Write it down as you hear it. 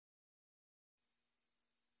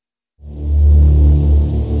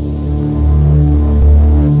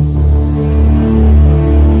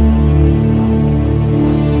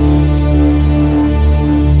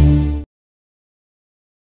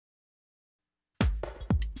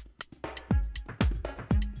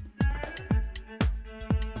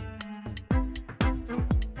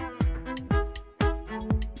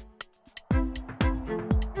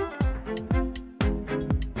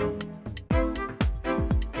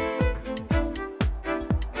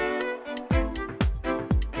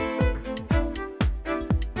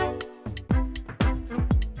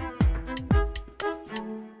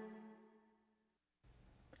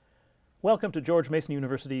Welcome to George Mason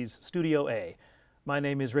University's Studio A. My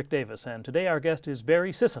name is Rick Davis, and today our guest is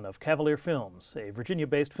R.Sisson of Cavalier Films, a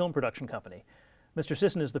Virginia-based film production company. Mr.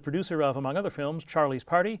 Sisson is the producer of, among other films, Charlie's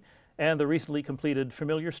Party and the recently completed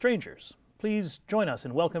Familiar Strangers. Please join us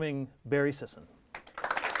in welcoming R.Sisson.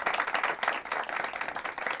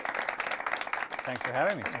 Thanks for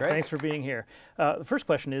having me. It's great. Thanks for being here. The first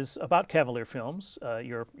question is about Cavalier Films,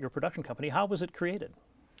 your production company. How was it created?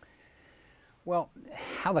 Well,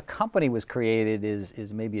 how the company was created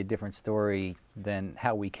is maybe a different story than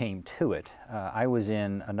how we came to it. I was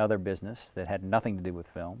in another business that had nothing to do with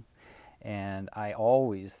film, and I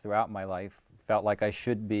always, throughout my life, felt like I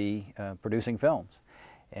should be producing films.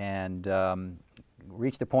 And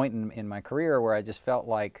reached a point in my career where I just felt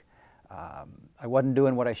like I wasn't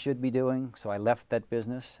doing what I should be doing, so I left that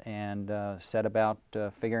business and set about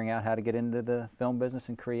figuring out how to get into the film business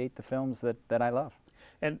and create the films that I love.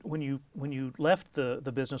 And when you left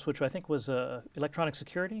the business, which I think was electronic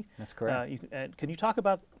security, that's correct. Can you talk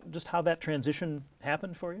about just how that transition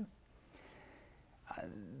happened for you?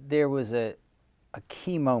 There was a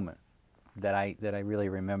key moment that I really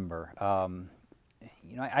remember.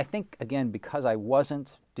 You know, I think again because I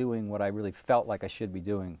wasn't doing what I really felt like I should be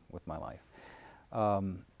doing with my life.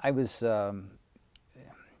 I was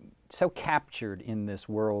so captured in this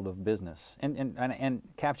world of business and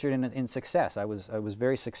captured in success. I was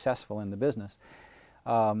very successful in the business,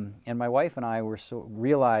 and my wife and I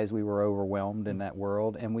realized we were overwhelmed in that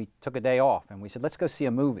world, and we took a day off and we said, let's go see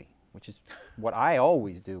a movie, which is what I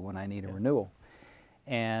always do when I need a renewal.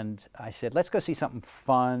 And I said, let's go see something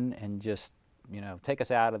fun and just, you know, take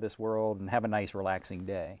us out of this world and have a nice relaxing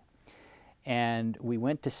day. And we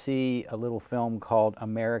went to see a little film called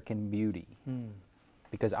American Beauty.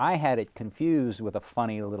 Because I had it confused with a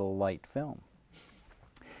funny little light film.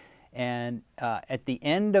 And at the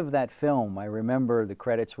end of that film, I remember the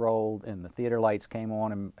credits rolled and the theater lights came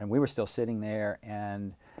on, and we were still sitting there,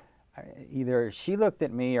 and either she looked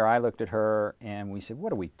at me or I looked at her, and we said,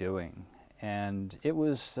 what are we doing? And it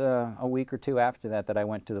was a week or two after that I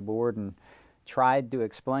went to the board and tried to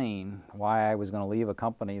explain why I was going to leave a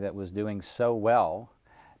company that was doing so well,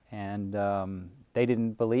 and they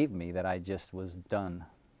didn't believe me that I just was done.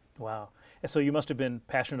 Wow. So you must have been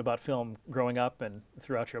passionate about film growing up and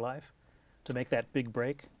throughout your life to make that big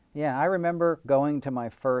break? Yeah, I remember going to my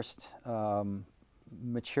first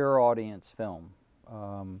mature audience film.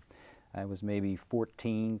 I was maybe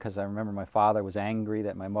 14 because I remember my father was angry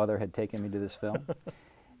that my mother had taken me to this film.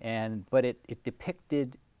 But it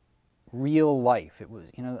depicted real life. It was,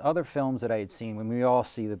 you know, other films that I had seen, when we all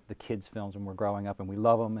see the kids' films when we're growing up and we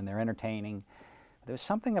love them and they're entertaining. There was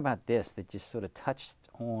something about this that just sort of touched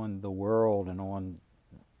on the world and on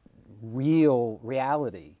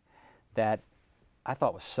reality that I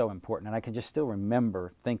thought was so important. And I can just still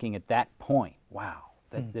remember thinking at that point, wow,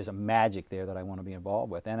 there's a magic there that I want to be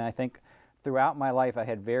involved with. And I think throughout my life I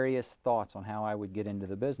had various thoughts on how I would get into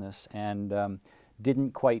the business, and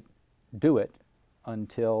didn't quite do it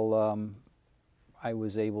until I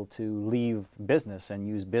was able to leave business and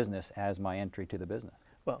use business as my entry to the business.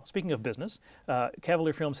 Well, speaking of business,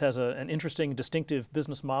 Cavalier Films has an interesting, distinctive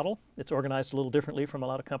business model. It's organized a little differently from a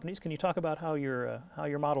lot of companies. Can you talk about how your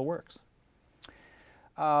model works?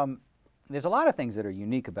 There's a lot of things that are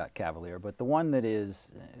unique about Cavalier, but the one that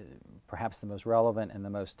is perhaps the most relevant and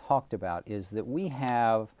the most talked about is that we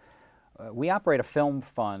operate a film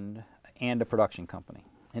fund and a production company.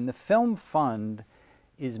 And the film fund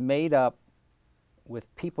is made up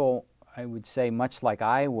with people, I would say, much like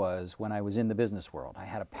I was when I was in the business world. I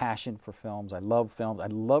had a passion for films. I love films. I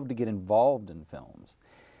love to get involved in films.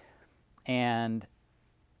 And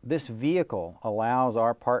this vehicle allows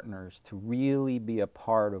our partners to really be a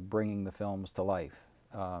part of bringing the films to life,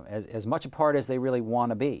 as much a part as they really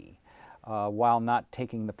want to be, while not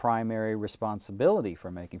taking the primary responsibility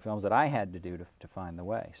for making films that I had to do to find the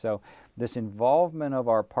way. So this involvement of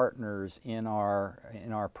our partners in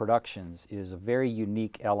our productions is a very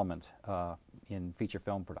unique element in feature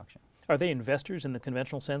film production. Are they investors in the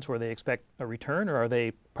conventional sense where they expect a return, or are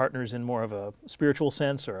they partners in more of a spiritual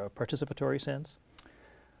sense or a participatory sense?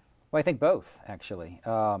 Well, I think both, actually.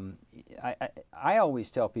 I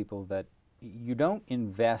always tell people that you don't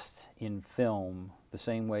invest in film the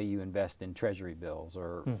same way you invest in treasury bills,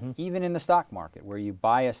 or even in the stock market, where you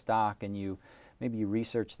buy a stock and maybe you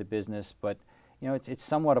research the business, but you know it's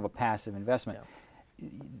somewhat of a passive investment. Yeah.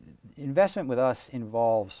 Investment with us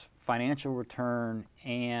involves financial return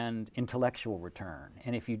and intellectual return,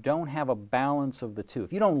 and if you don't have a balance of the two,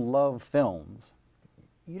 if you don't love films,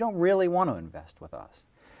 you don't really want to invest with us.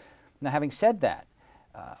 Now, having said that,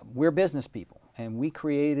 we're business people, and we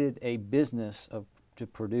created a business of to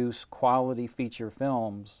produce quality feature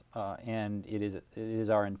films, and it is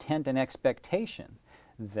our intent and expectation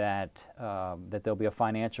that that there'll be a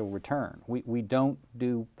financial return. We don't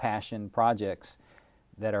do passion projects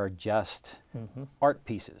that are just art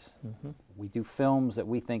pieces. We do films that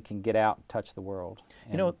we think can get out and touch the world.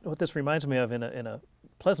 You know what this reminds me of in a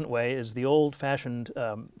pleasant way is the old-fashioned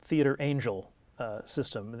theater angel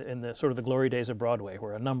system in the sort of the glory days of Broadway,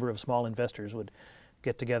 where a number of small investors would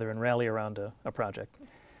get together and rally around a project.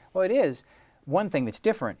 Well, it is. One thing that's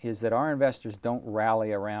different is that our investors don't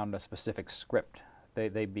rally around a specific script.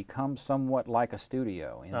 They become somewhat like a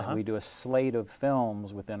studio, in that we do a slate of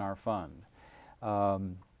films within our fund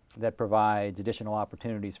that provides additional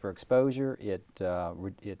opportunities for exposure. It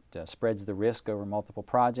spreads the risk over multiple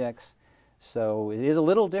projects. So it is a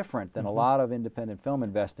little different than a lot of independent film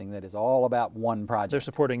investing that is all about one project. They're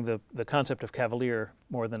supporting the concept of Cavalier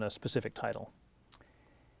more than a specific title.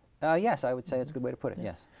 Yes, I would say that's a good way to put it,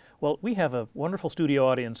 yes. Well, we have a wonderful studio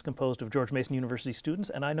audience composed of George Mason University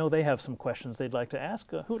students, and I know they have some questions they'd like to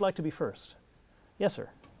ask. Who would like to be first? Yes, sir.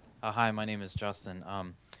 Hi, my name is Justin.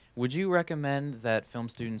 Would you recommend that film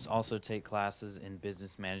students also take classes in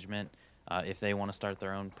business management if they want to start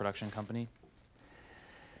their own production company?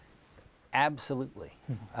 Absolutely.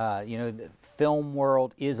 You know, the film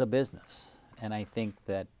world is a business, and I think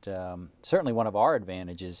that certainly one of our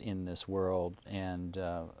advantages in this world, and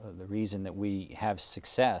the reason that we have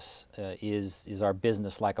success is our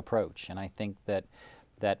business-like approach. And I think that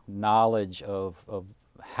that knowledge of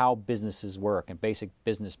how businesses work and basic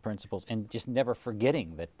business principles, and just never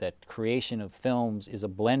forgetting that creation of films is a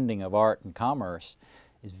blending of art and commerce,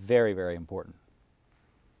 is very, very important.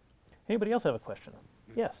 Anybody else have a question?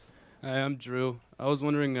 Yes. Hi, I'm Drew. I was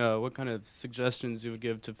wondering what kind of suggestions you would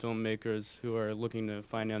give to filmmakers who are looking to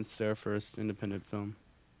finance their first independent film.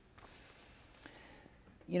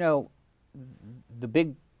 You know,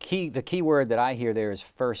 the key word that I hear there is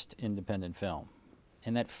first independent film.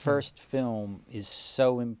 And that first film is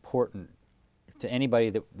so important to anybody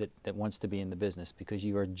that wants to be in the business, because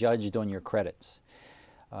you are judged on your credits.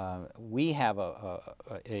 We have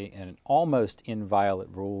an almost inviolate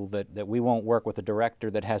rule that we won't work with a director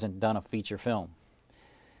that hasn't done a feature film.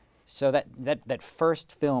 So that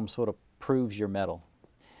first film sort of proves your mettle.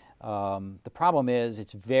 The problem is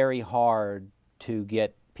it's very hard to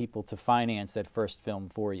get people to finance that first film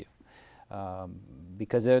for you.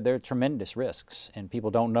 Because there are tremendous risks, and people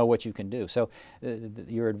don't know what you can do. So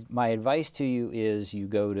my advice to you is you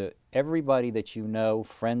go to everybody that you know,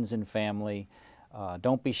 friends and family.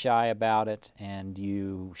 Don't be shy about it, and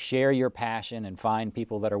you share your passion and find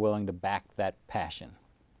people that are willing to back that passion.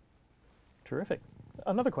 Terrific.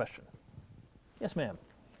 Another question. Yes, ma'am.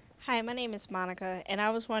 Hi, my name is Monica, and I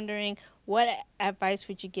was wondering, what advice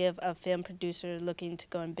would you give a film producer looking to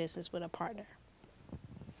go in business with a partner?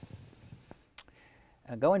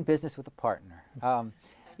 Go in business with a partner.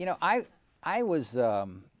 You know, I was a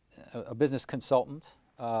business consultant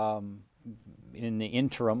in the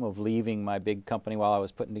interim of leaving my big company while I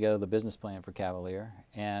was putting together the business plan for Cavalier.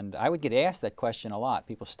 And I would get asked that question a lot,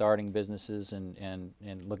 people starting businesses and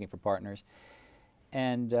looking for partners.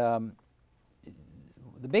 And the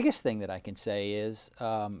biggest thing that I can say is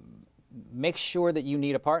make sure that you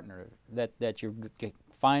need a partner, that you're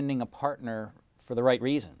finding a partner for the right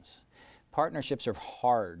reasons. Partnerships are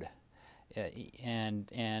hard, and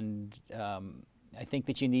I think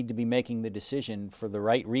that you need to be making the decision for the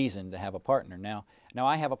right reason to have a partner. Now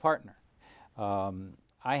I have a partner. I'm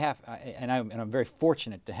very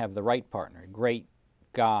fortunate to have the right partner, a great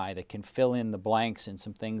guy that can fill in the blanks in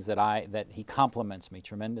some things that he compliments me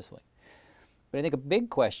tremendously. But I think a big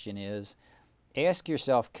question is, ask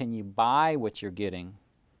yourself, can you buy what you're getting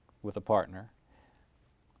with a partner?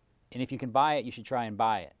 And if you can buy it, you should try and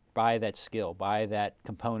buy it. Buy that skill, buy that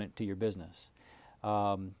component to your business.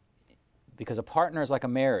 Because a partner is like a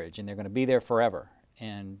marriage, and they're going to be there forever,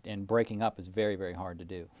 and breaking up is very, very hard to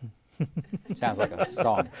do. Sounds like a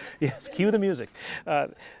song. Yes, cue the music.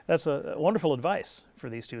 That's a wonderful advice for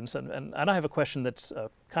these students, and I have a question that's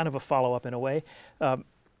kind of a follow-up in a way.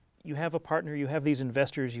 You have a partner, you have these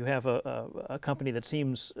investors, you have a company that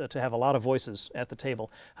seems to have a lot of voices at the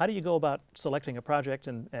table. How do you go about selecting a project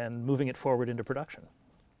and moving it forward into production?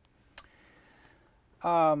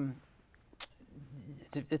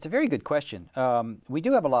 It's a very good question. We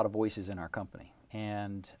do have a lot of voices in our company,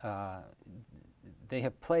 and they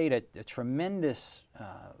have played a tremendous,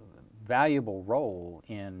 valuable role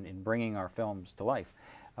in bringing our films to life.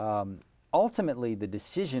 Ultimately, the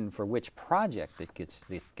decision for which project that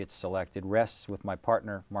gets selected rests with my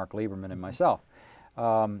partner, Mark Lieberman, and myself.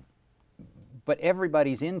 but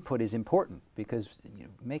everybody's input is important because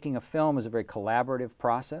making a film is a very collaborative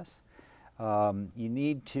process. You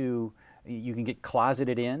need to, you can get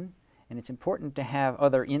closeted in, and it's important to have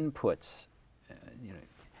other inputs.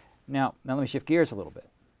 Now let me shift gears a little bit.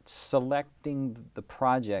 Selecting the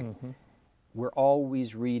project, we're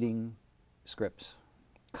always reading scripts,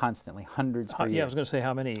 constantly, hundreds per year. Yeah, I was going to say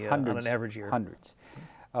how many on an average year? Hundreds.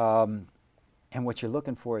 And what you're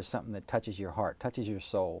looking for is something that touches your heart, touches your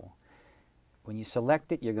soul. When you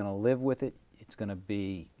select it, you're going to live with it. It's going to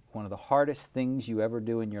be one of the hardest things you ever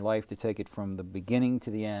do in your life to take it from the beginning to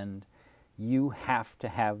the end. You have to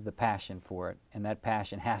have the passion for it, and that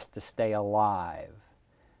passion has to stay alive.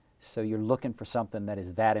 So you're looking for something that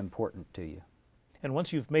is that important to you. And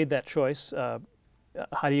once you've made that choice, how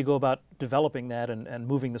do you go about developing that and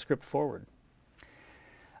moving the script forward?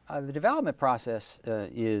 The development process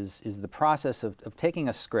is the process of taking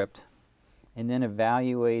a script and then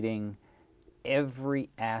evaluating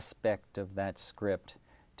every aspect of that script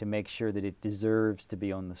to make sure that it deserves to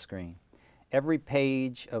be on the screen. Every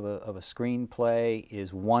page of a screenplay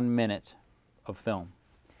is 1 minute of film.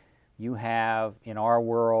 You have, in our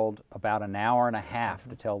world, about an hour and a half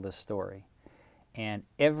to tell this story. And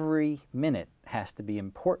every minute has to be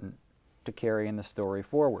important to carrying the story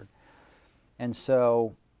forward. And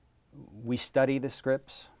so we study the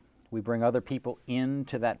scripts. We bring other people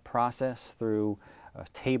into that process through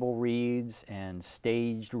table reads and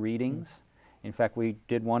staged readings. In fact, we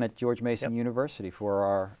did one at George Mason University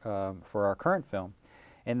for our current film.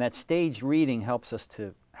 And that staged reading helps us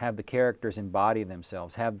to have the characters embody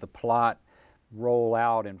themselves, have the plot roll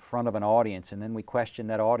out in front of an audience, and then we question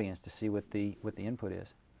that audience to see what the input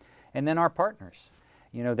is. And then our partners.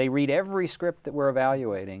 They read every script that we're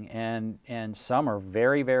evaluating, and some are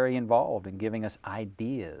very, very involved in giving us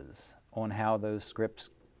ideas on how those scripts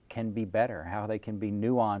can be better, how they can be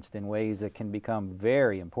nuanced in ways that can become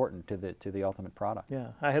very important to the ultimate product. Yeah,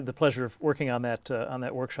 I had the pleasure of working on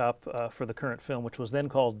that workshop for the current film, which was then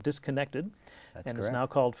called Disconnected, and is now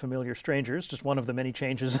called Familiar Strangers, just one of the many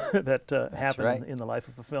changes that happen in the life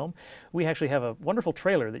of a film. We actually have a wonderful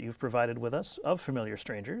trailer that you've provided with us of Familiar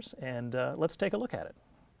Strangers, and let's take a look at it.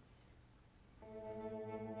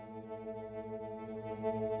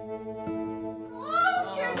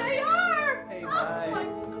 Oh, here they are! Hey, oh, my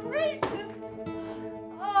gracious!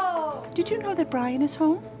 Oh! Did you know that Brian is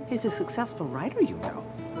home? He's a successful writer, you know.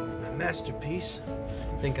 A masterpiece.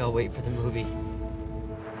 I think I'll wait for the movie.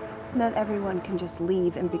 Not everyone can just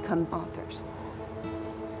leave and become authors.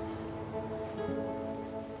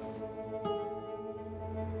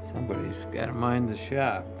 Somebody's got to mind the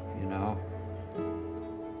shop,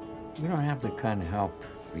 We don't have the kind of help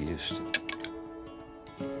we used to.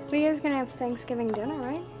 But you guys are gonna have Thanksgiving dinner,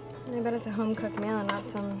 right? And I bet it's a home-cooked meal and not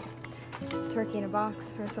some turkey in a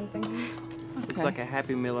box or something. Okay. Looks like a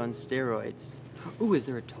Happy Meal on steroids. Ooh, is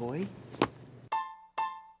there a toy?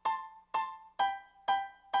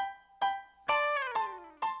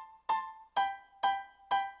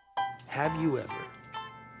 Have you ever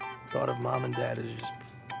thought of mom and dad as just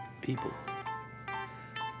people?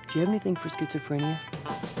 Do you have anything for schizophrenia?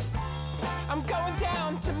 I'm going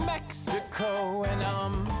down to Mexico and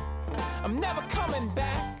I'm never coming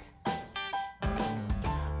back.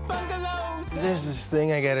 Bungalows. There's this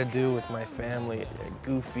thing I gotta do with my family, a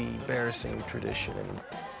goofy, embarrassing tradition.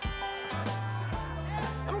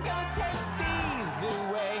 I'm gonna take these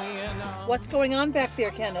away and What's going on back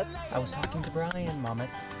there, Kenneth? I was talking to Brian, Mama.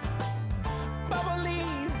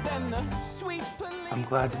 bubblies and the sweet police. I'm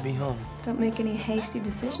glad to be home. Don't make any hasty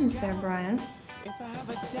decisions there, Brian. If I have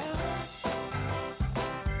a doubt,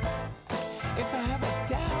 if I have a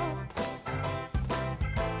doubt,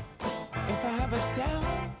 if I have a doubt,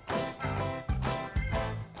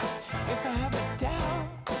 if I have a doubt.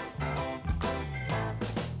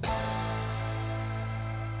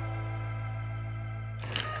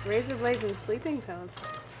 Razor blades and sleeping pills.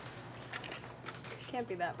 Can't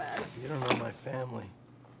be that bad. You don't know my family.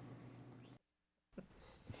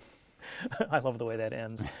 I love the way that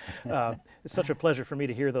ends. It's such a pleasure for me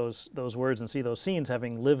to hear those words and see those scenes,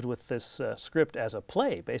 having lived with this script as a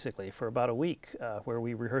play, basically, for about a week, where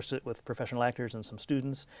we rehearsed it with professional actors and some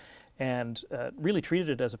students, and really treated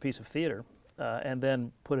it as a piece of theater, and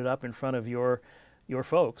then put it up in front of your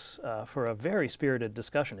folks for a very spirited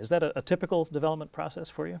discussion. Is that a typical development process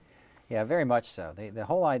for you? Yeah, very much so. The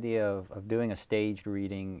whole idea of doing a staged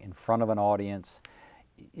reading in front of an audience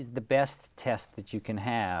is the best test that you can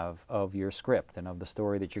have of your script and of the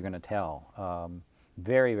story that you're going to tell.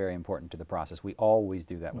 Very, very important to the process. We always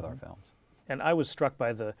do that with our films. And I was struck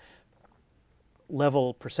by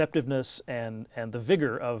level perceptiveness and the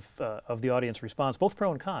vigor of the audience response, both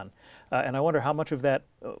pro and con. And I wonder how much of that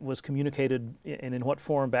was communicated and in what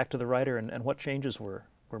form back to the writer, and what changes were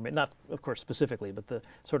made. Not, of course, specifically, but the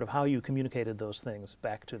sort of how you communicated those things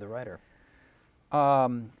back to the writer.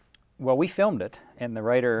 Well, we filmed it, and the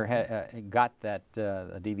writer got that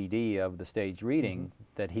a DVD of the stage reading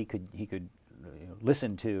that he could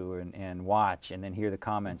listen to and watch, and then hear the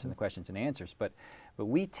comments and the questions and answers. But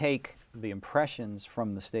we take the impressions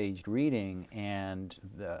from the staged reading and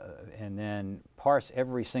then parse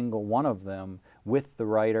every single one of them with the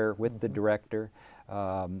writer, with the director,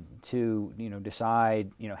 to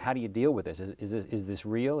decide how do you deal with this? Is this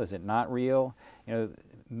real? Is it not real?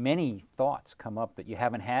 Many thoughts come up that you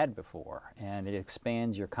haven't had before, and it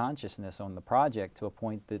expands your consciousness on the project to a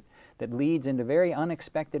point that leads into very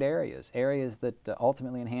unexpected areas that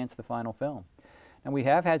ultimately enhance the final film. And we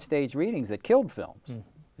have had stage readings that killed films.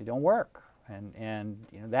 They don't work, and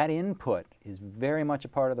that input is very much a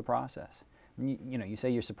part of the process. You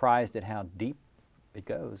say you're surprised at how deep it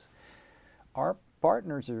goes. Our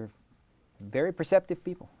partners are very perceptive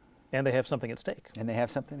people. And they have something at stake. And they have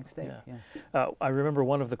something at stake, yeah. I remember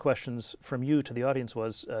one of the questions from you to the audience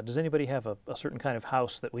was, does anybody have a certain kind of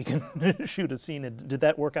house that we can shoot a scene in? Did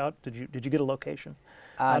that work out? Did you get a location?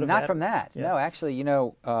 Not from that. Yeah. No, actually,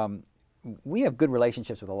 we have good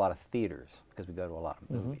relationships with a lot of theaters because we go to a lot of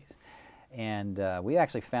movies. And we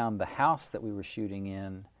actually found the house that we were shooting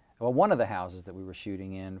in, well, one of the houses that we were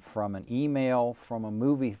shooting in, from an email from a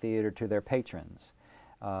movie theater to their patrons.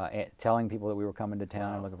 Telling people that we were coming to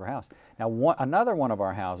town and looking for a house. Now, another one of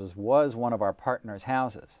our houses was one of our partners'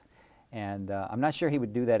 houses, and I'm not sure he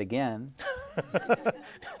would do that again.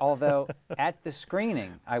 Although, at the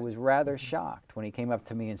screening, I was rather shocked when he came up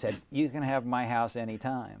to me and said, "You can have my house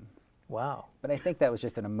anytime." Wow. But I think that was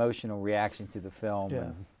just an emotional reaction to the film, Yeah.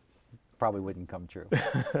 and probably wouldn't come true.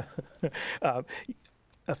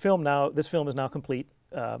 This film is now complete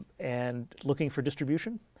and looking for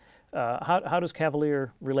distribution. How does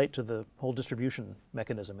Cavalier relate to the whole distribution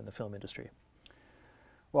mechanism in the film industry?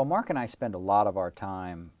 Well, Mark and I spend a lot of our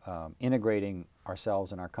time integrating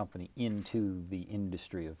ourselves and our company into the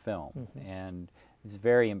industry of film. And it's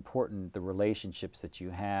very important, the relationships that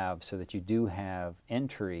you have, so that you do have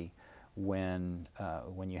entry when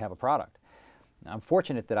you have a product. I'm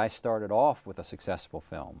fortunate that I started off with a successful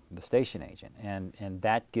film, The Station Agent, and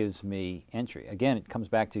that gives me entry. Again, it comes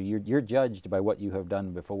back to you're judged by what you have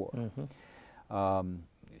done before.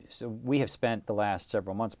 So we have spent the last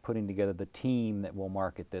several months putting together the team that will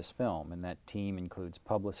market this film, and that team includes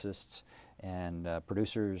publicists and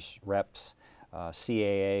producers, reps.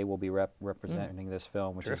 CAA will be representing this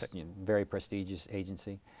film, which is a very prestigious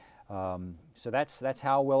agency. So that's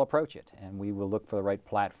how we'll approach it, and we will look for the right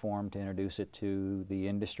platform to introduce it to the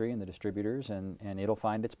industry and the distributors, and it'll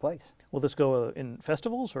find its place. Will this go in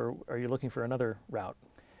festivals, or are you looking for another route?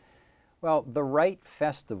 Well, the right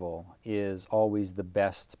festival is always the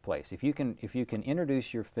best place. If you can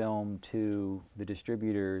introduce your film to the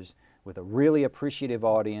distributors with a really appreciative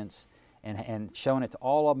audience and showing it to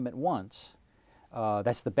all of them at once,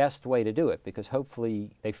 that's the best way to do it, because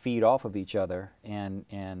hopefully they feed off of each other and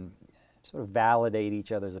sort of validate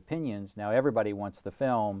each other's opinions. Now everybody wants the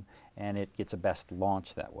film, and it gets a best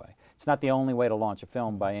launch that way. It's not the only way to launch a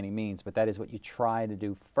film by any means, but that is what you try to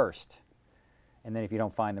do first. And then if you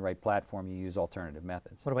don't find the right platform, you use alternative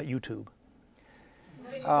methods. What about YouTube?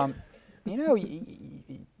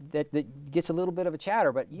 That gets a little bit of a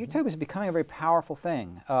chatter, but YouTube is becoming a very powerful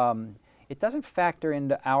thing. It doesn't factor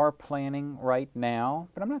into our planning right now,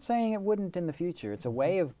 but I'm not saying it wouldn't in the future. It's a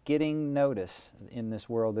way of getting notice in this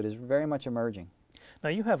world that is very much emerging. Now,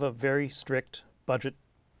 you have a very strict budget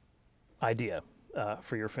idea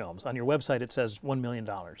for your films. On your website, it says $1 million.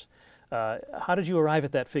 How did you arrive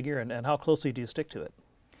at that figure, and how closely do you stick to it?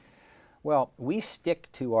 Well, we stick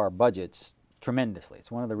to our budgets tremendously.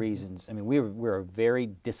 It's one of the reasons. I mean, we're a very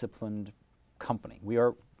disciplined company.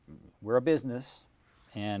 We're a business.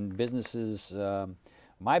 And businesses,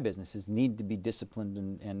 my businesses, need to be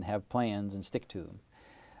disciplined and have plans and stick to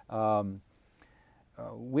them.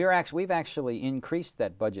 We've actually increased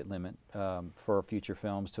that budget limit for future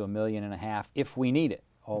films to $1.5 million if we need it,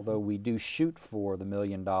 although we do shoot for the $1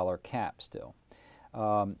 million cap still.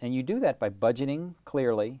 And you do that by budgeting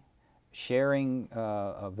clearly, sharing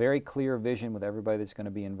a very clear vision with everybody that's going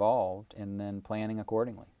to be involved, and then planning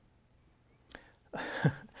accordingly.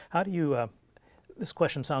 How do you... This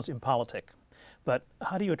question sounds impolitic, but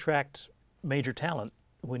how do you attract major talent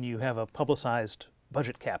when you have a publicized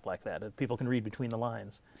budget cap like that, that people can read between the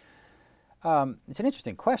lines? It's an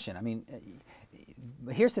interesting question. I mean,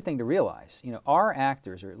 here's the thing to realize. You know, our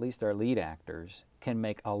actors, or at least our lead actors, can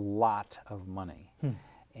make a lot of money,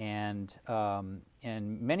 and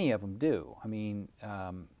many of them do. I mean,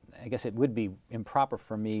 I guess it would be improper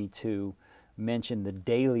for me to mention the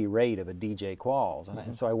daily rate of a DJ Qualls,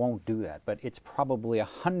 and so I won't do that. But it's probably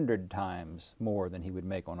 100 times more than he would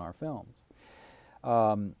make on our films.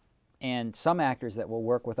 And some actors that will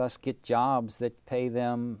work with us get jobs that pay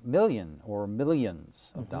them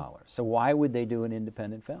millions of dollars. So why would they do an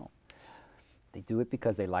independent film? They do it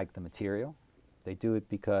because they like the material. They do it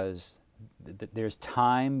because there's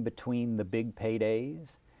time between the big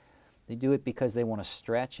paydays. They do it because they want to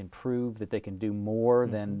stretch and prove that they can do more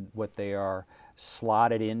than what they are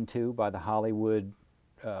slotted into by the Hollywood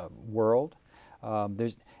world.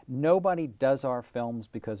 Nobody does our films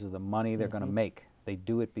because of the money they're going to make. They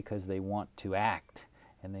do it because they want to act,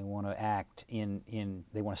 and they want to act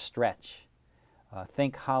they want to stretch.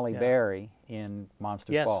 Think Halle Berry in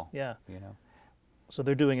Monsters Ball. Yeah. You know. So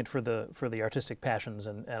they're doing it for the artistic passions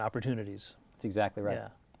and opportunities. That's exactly right. Yeah.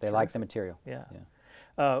 They like the material. Yeah.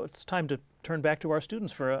 It's time to turn back to our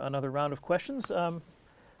students for another round of questions.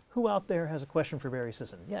 Who out there has a question for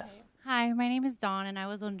R.Sisson? Yes. Hi, my name is Dawn, and I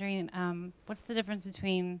was wondering what's the difference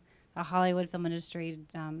between the Hollywood film industry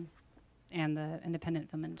and the independent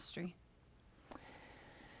film industry?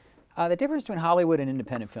 The difference between Hollywood and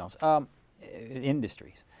independent films,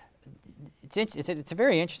 industries. It's a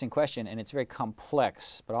very interesting question, and it's very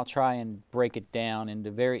complex. But I'll try and break it down into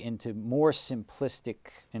a more simplistic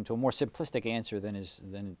answer than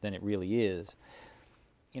it really is.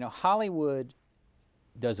 You know, Hollywood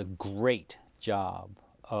does a great job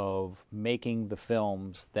of making the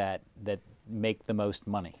films that make the most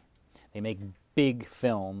money. They make big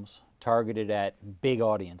films targeted at big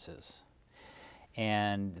audiences.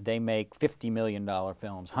 And they make $50 million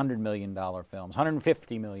films, $100 million films,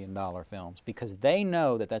 $150 million films, because they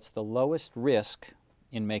know that that's the lowest risk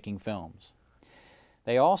in making films.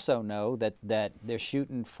 They also know that they're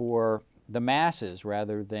shooting for the masses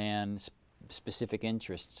rather than specific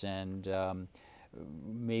interests and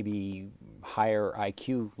maybe higher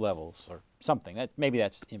IQ levels or something. Maybe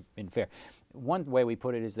that's unfair. One way we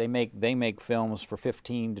put it is they make films for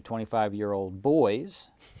 15 to 25-year-old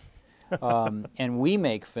boys. And we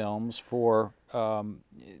make films for a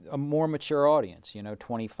more mature audience,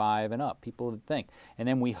 25 and up, people would think. And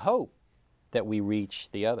then we hope that we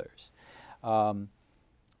reach the others.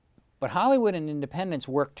 But Hollywood and independents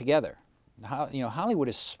work together.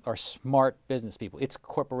 Hollywood are smart business people. It's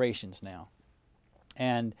corporations now.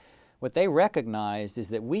 And what they recognized is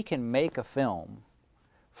that we can make a film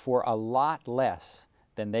for a lot less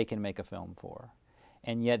than they can make a film for.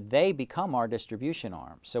 And yet they become our distribution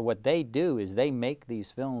arm. So what they do is they make these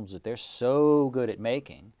films that they're so good at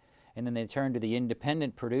making, and then they turn to the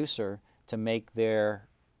independent producer to make their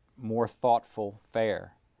more thoughtful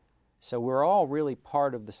fare. So we're all really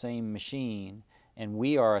part of the same machine, and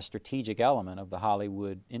we are a strategic element of the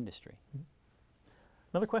Hollywood industry.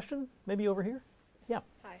 Another question? Maybe over here? Yeah.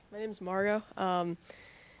 Hi, my name is Margo. Are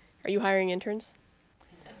you hiring interns?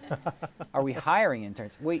 Are we hiring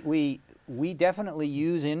interns? We definitely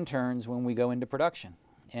use interns when we go into production,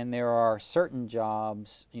 and there are certain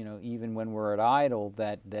jobs, even when we're at idle,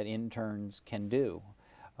 that interns can do.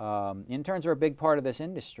 Interns are a big part of this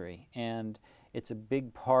industry, and it's a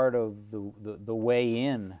big part of the way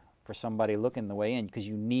in for somebody looking the way in, because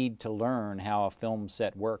you need to learn how a film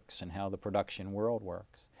set works and how the production world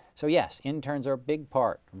works. So yes, interns are a big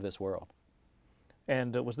part of this world.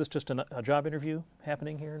 And was this just a job interview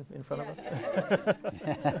happening here in front of us?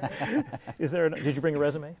 Did you bring a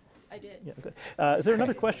resume? I did. Yeah, good. Is there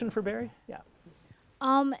another question for Barry? Yeah.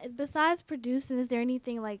 Besides producing, is there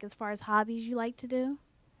anything as far as hobbies you like to do?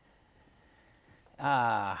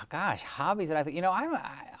 Gosh, hobbies that I think,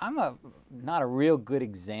 I'm not a real good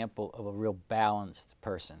example of a real balanced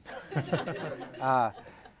person.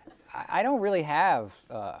 I don't really have,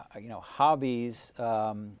 hobbies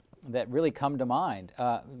that really come to mind.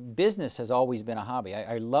 Business has always been a hobby.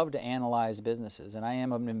 I love to analyze businesses, and I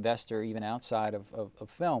am an investor even outside of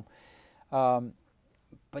film.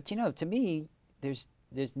 But to me, there's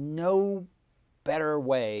no better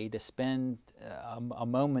way to spend a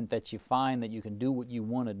moment that you find that you can do what you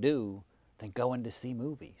want to do than going to see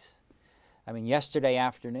movies. I mean, yesterday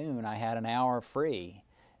afternoon I had an hour free,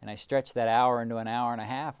 and I stretched that hour into an hour and a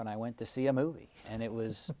half, and I went to see a movie. And it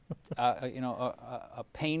was, a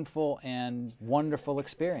painful and wonderful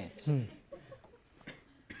experience. And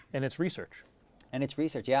it's research. And it's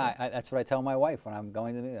research, yeah. That's what I tell my wife when I'm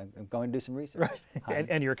going to do some research. Right.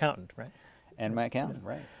 And your accountant, right? And my accountant,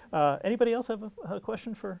 right. Anybody else have a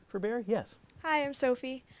question for Barry? Yes. Hi, I'm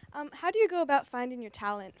Sophie. How do you go about finding your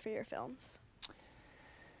talent for your films?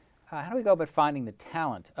 How do we go about finding the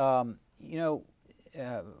talent?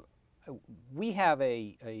 We have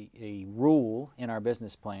a rule in our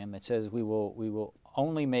business plan that says we will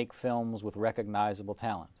only make films with recognizable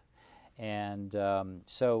talent. And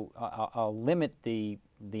so I'll limit the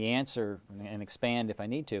answer and expand if I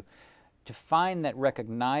need to. To find that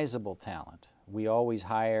recognizable talent, we always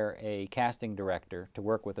hire a casting director to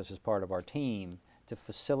work with us as part of our team to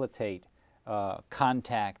facilitate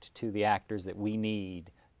contact to the actors that we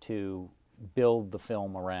need to build the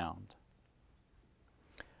film around.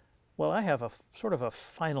 Well, I have sort of a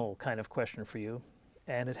final kind of question for you,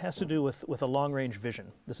 and it has to do with a long-range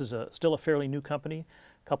vision. This is still a fairly new company,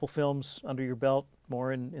 a couple films under your belt,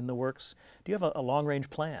 more in the works. Do you have a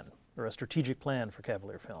long-range plan or a strategic plan for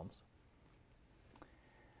Cavalier Films?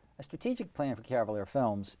 A strategic plan for Cavalier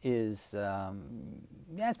Films is, yeah,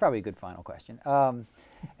 it's probably a good final question. And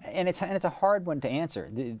it's a hard one to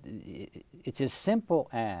answer. It's as simple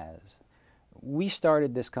as we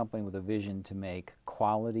started this company with a vision to make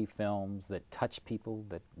quality films that touch people,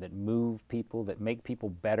 that move people, that make people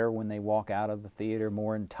better when they walk out of the theater,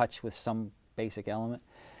 more in touch with some basic element.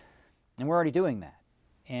 And we're already doing that.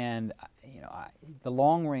 And the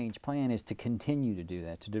long-range plan is to continue to do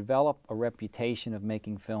that, to develop a reputation of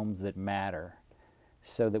making films that matter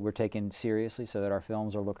so that we're taken seriously, so that our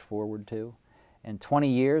films are looked forward to. And 20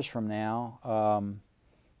 years from now,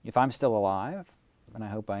 if I'm still alive, and I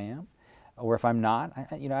hope I am, or if I'm not,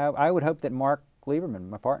 I would hope that Mark Lieberman,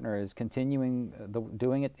 my partner, is continuing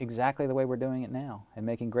doing it exactly the way we're doing it now and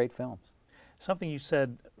making great films. Something you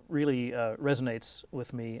said really resonates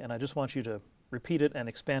with me, and I just want you to repeat it and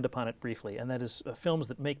expand upon it briefly, and that is films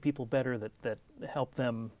that make people better, that help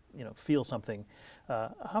them feel something.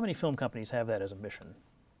 How many film companies have that as a mission?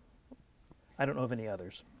 I don't know of any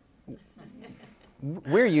others.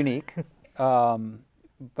 We're unique,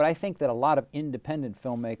 but I think that a lot of independent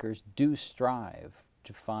filmmakers do strive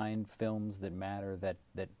to find films that matter, that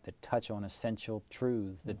touch on essential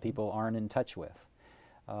truths that people aren't in touch with.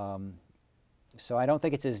 So I don't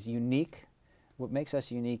think it's as unique. What makes us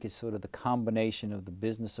unique is sort of the combination of the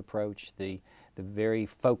business approach, the very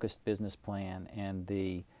focused business plan, and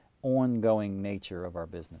the ongoing nature of our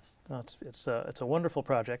business. Well, it's a wonderful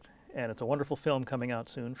project, and it's a wonderful film coming out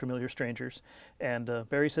soon, Familiar Strangers. And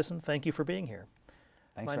Barry Sisson, thank you for being here.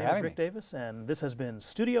 Thanks My for name is having Rick me. Davis, and this has been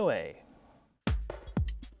Studio A.